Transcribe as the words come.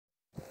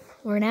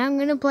Or now I'm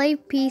gonna play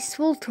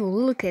Peaceful 2.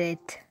 Look at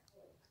it.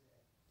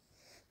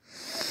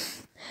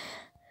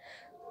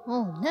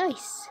 Oh,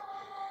 nice.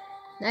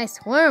 Nice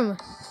worm.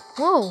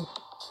 Whoa.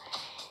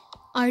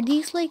 Are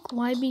these like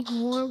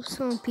vibing worms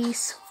from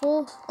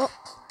Peaceful? Oh,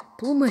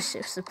 too much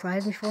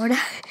surprise before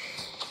that.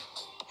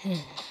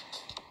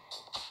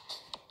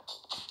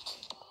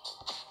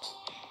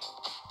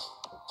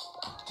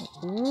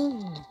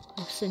 Ooh,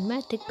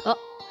 cinematic. Oh,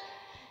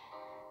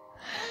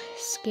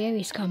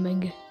 scary's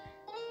coming.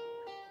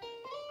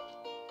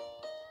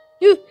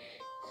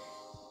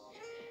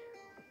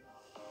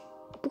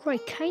 Bro, I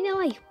kinda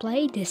like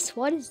play this.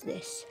 What is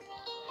this?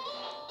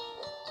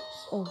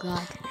 Oh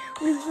god.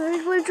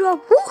 We're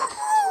drop.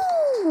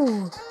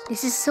 Woohoo!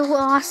 This is so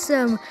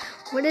awesome.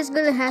 What is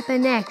gonna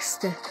happen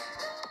next?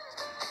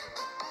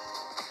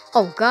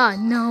 Oh god,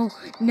 no,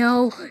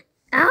 no.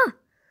 Ah!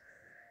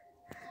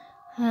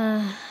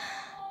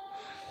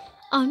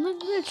 I'm not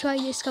gonna try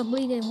this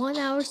complete in 1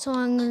 hour, so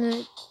I'm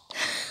gonna.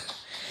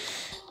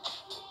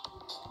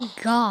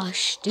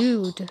 Gosh,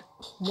 dude.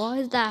 Why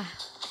is that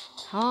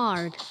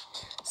hard?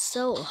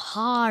 So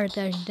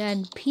harder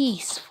than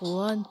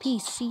Peaceful and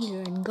Peace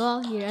Eater and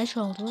God here. I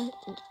shall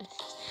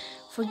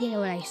forget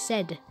what I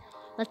said.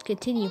 Let's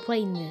continue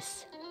playing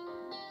this.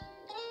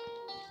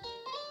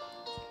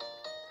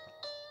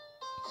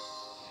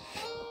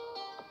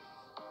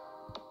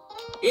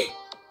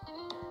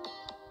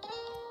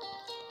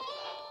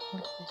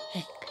 What the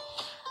heck?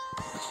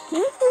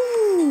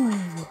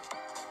 Woohoo!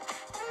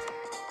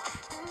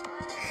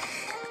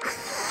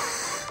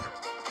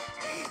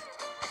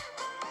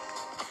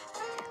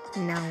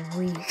 Now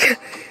we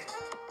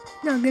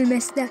not gonna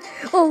mess that.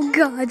 Oh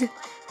god!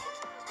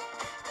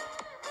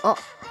 Oh,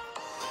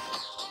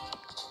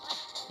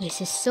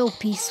 this is so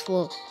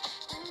peaceful.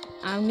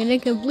 I'm gonna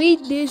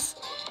complete this.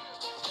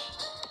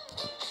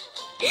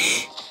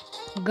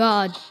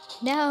 God,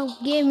 now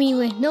give me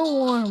with no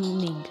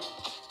warning.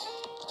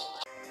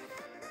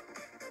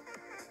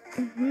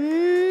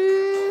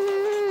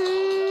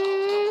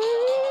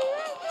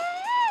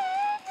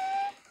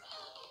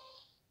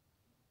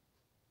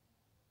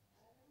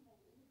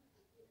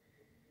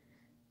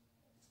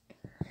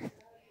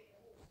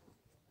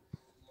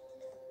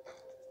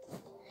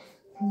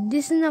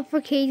 This is not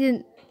for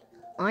Kaden.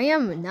 I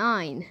am a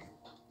 9.